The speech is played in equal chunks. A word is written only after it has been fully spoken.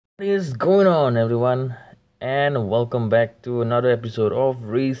What is going on, everyone? And welcome back to another episode of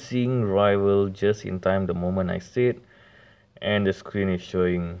Racing Rival. Just in time, the moment I say it, and the screen is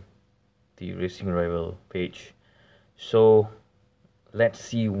showing the Racing Rival page. So let's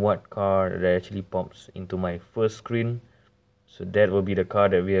see what car that actually pops into my first screen. So that will be the car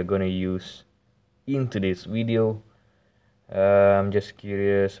that we are gonna use in today's video. I'm just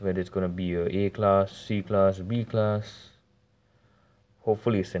curious whether it's gonna be a A class, C class, B class.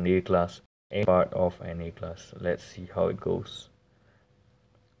 Hopefully it's an A class, a part of an A class. Let's see how it goes.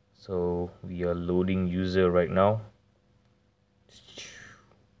 So we are loading user right now.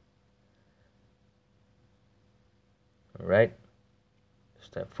 Alright,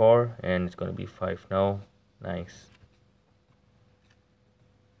 step 4, and it's gonna be 5 now. Nice.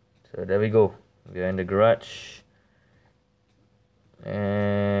 So there we go. We are in the garage.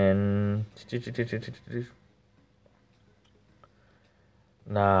 And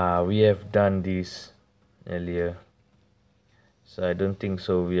nah, we have done this earlier, so I don't think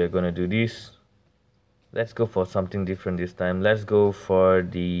so we are gonna do this. Let's go for something different this time. Let's go for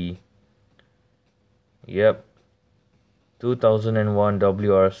the 2001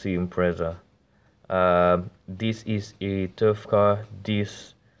 WRC Impreza. This is a turf car.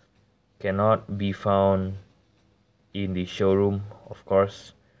 This cannot be found in the showroom, of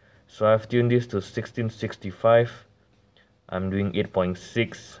course. So I've tuned this to 1665. I'm doing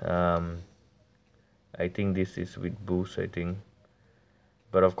 8.6. I think this is with boost, I think.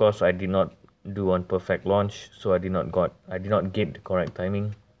 But of course I did not do on perfect launch, so I did not get the correct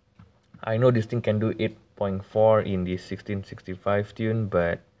timing. I know this thing can do 8.4 in the 1665 tune,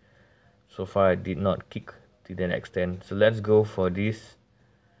 but so far I did not kick to that extent. So let's go for this.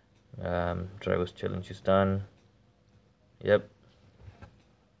 Drivers challenge is done. Yep.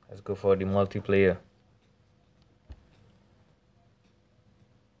 Let's go for the multiplayer.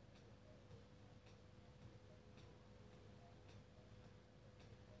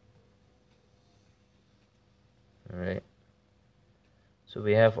 Alright. So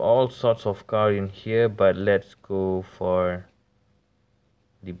we have all sorts of car in here, but let's go for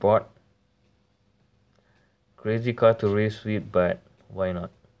the bot. Crazy car to race with, but why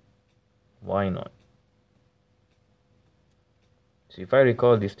not? Why not? So if I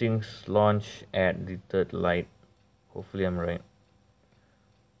recall, these things launch at the third light. Hopefully I'm right.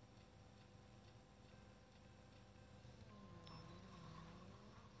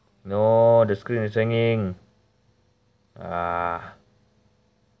 No, the screen is hanging.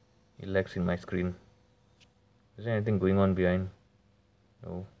 It lags in my screen. Is there anything going on behind?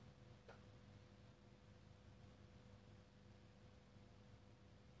 No.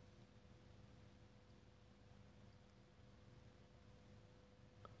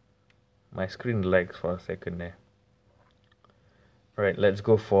 My screen lags for a second there. Alright, let's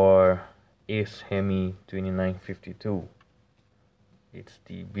go for Ace Hemi 2952. It's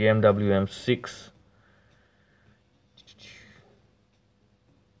the BMW M6.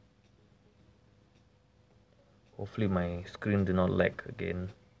 Hopefully my screen do not lag again.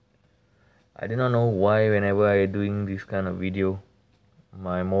 I do not know why whenever I doing this kind of video,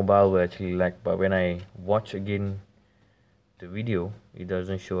 my mobile will actually lag, but when I watch again the video, it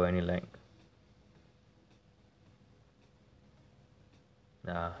doesn't show any lag.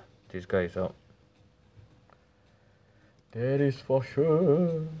 Nah, this guy is out. That is for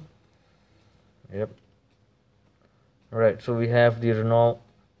sure. Yep. Alright, so we have the Renault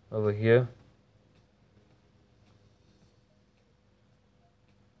over here.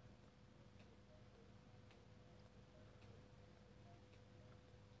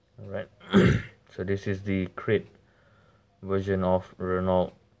 Alright. So this is the crate version of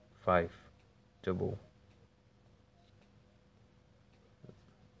Renault 5 Turbo.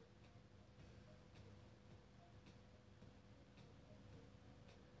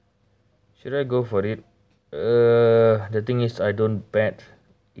 Should I go for it? The thing is, I don't bet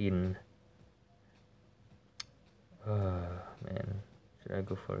in. Man, should I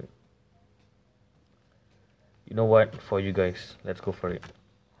go for it? You know what? For you guys, let's go for it.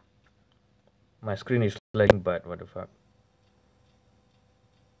 My screen is lagging, but what the fuck?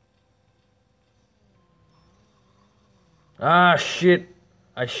 Ah, shit!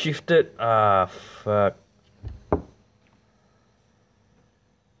 I shifted. Ah, fuck.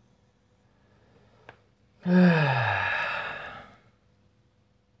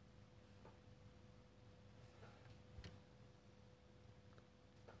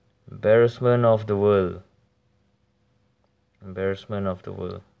 Embarrassment of the world. Embarrassment of the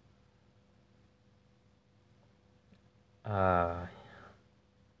world. Ah.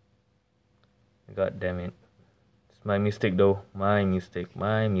 God damn it. It's My mistake though. My mistake.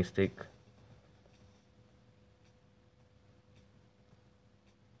 My mistake.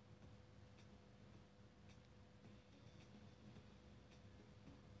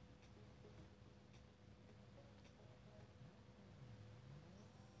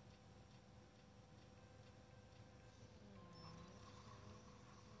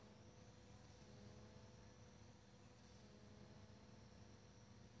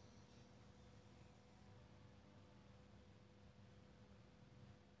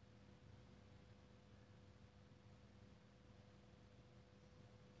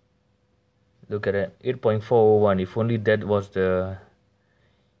 Look at that. 8.401. If only that was the...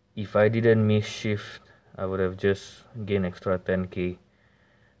 If I didn't miss shift, I would have just gained extra 10k.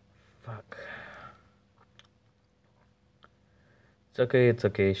 Fuck. It's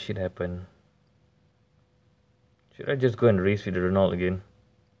okay, shit happened. Should I just go and race with Renault again?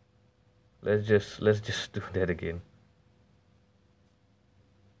 Let's just do that again.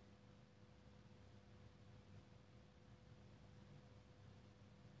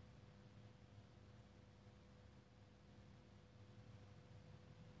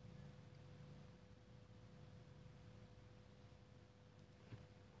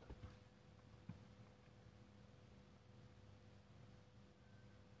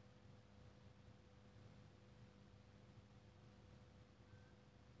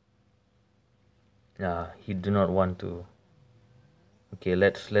 Nah, he do not want to. Okay,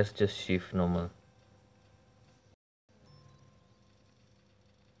 let's just shift normal.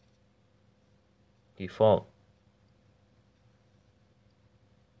 Default.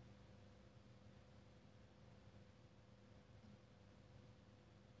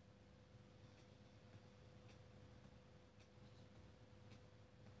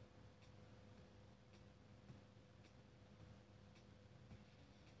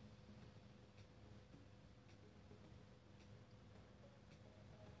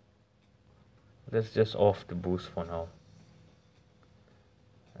 Let's just off the boost for now.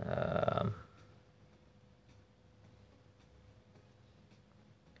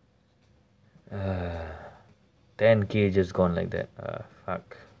 10k just gone like that.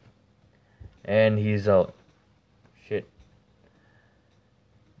 Fuck. And he's out. Shit.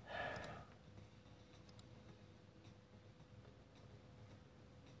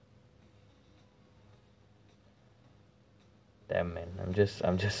 Damn man, I'm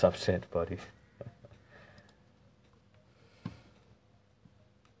just upset about it.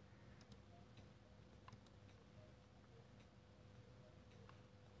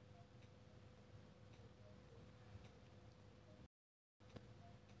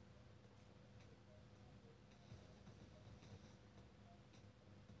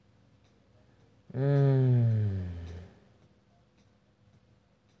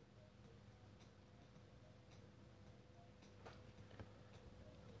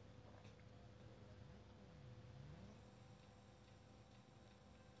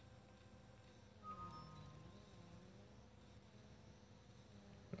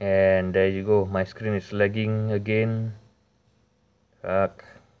 And there you go, my screen is lagging again. Fuck.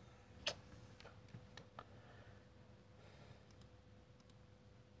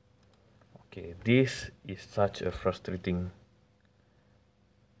 Okay, this is such a frustrating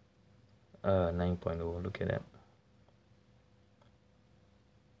 9.0, look at that.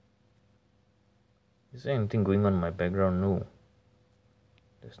 Is there anything going on in my background? No.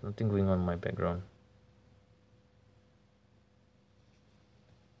 There's nothing going on in my background.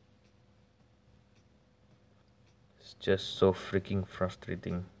 It's just so freaking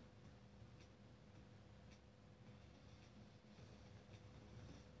frustrating.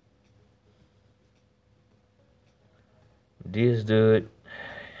 This dude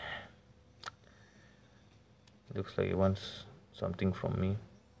looks like he wants something from me.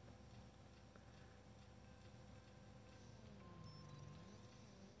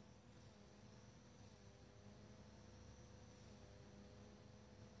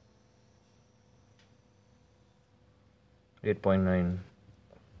 .9.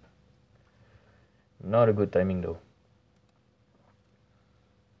 Not a good timing though.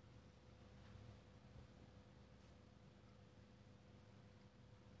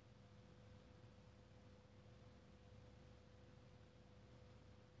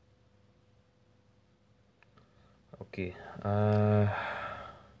 Okay,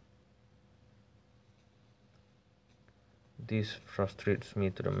 this frustrates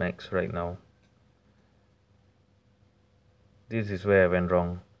me to the max right now. This is where I went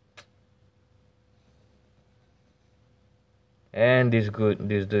wrong. And this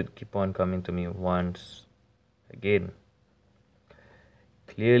dude keep on coming to me once again.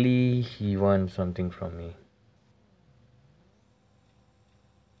 Clearly he wants something from me.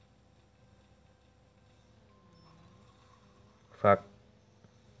 Fuck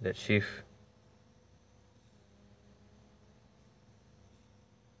that shift.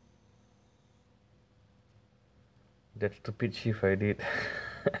 That stupid shift I did.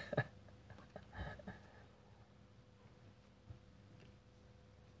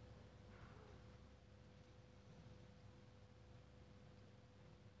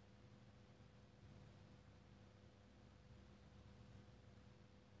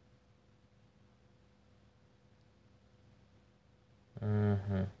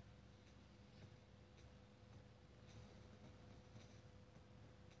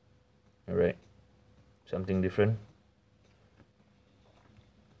 Alright, something different.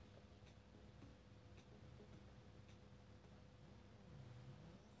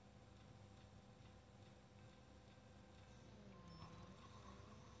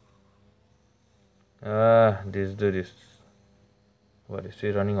 This dude is, what is he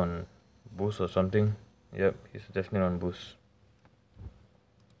running on boost or something? Yep, he's definitely on boost.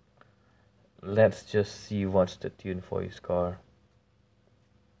 Let's just see what's the tune for his car.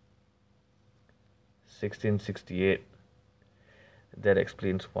 1668. That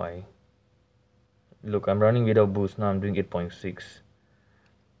explains why. Look, I'm running without boost now. I'm doing 8.6.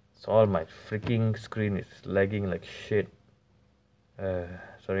 So all my freaking screen is lagging like shit.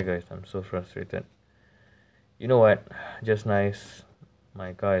 Sorry guys, I'm so frustrated. You know what? Just nice.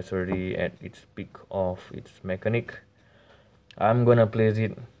 My car is already at its peak of its mechanic. I'm gonna place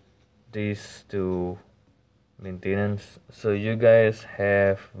this to maintenance, so you guys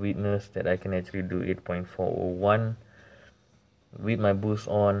have witnessed that I can actually do 8.401 with my boost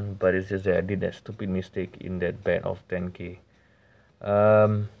on, but it's just that I did that stupid mistake in that bed of 10k.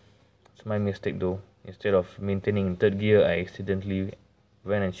 It's my mistake though. Instead of maintaining in third gear, I accidentally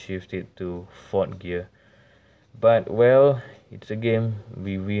went and shifted to fourth gear. But well, it's a game.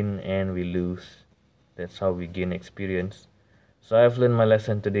 We win and we lose. That's how we gain experience. So I've learned my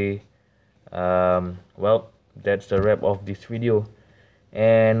lesson today. Well, that's the wrap of this video.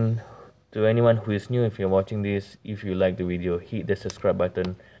 And to anyone who is new, if you're watching this, if you like the video, hit the subscribe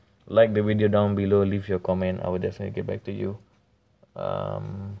button, like the video down below, leave your comment. I will definitely get back to you.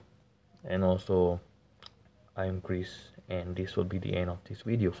 And also, I'm Chris, and this will be the end of this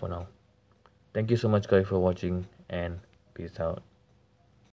video for now. Thank you so much guys for watching, and peace out.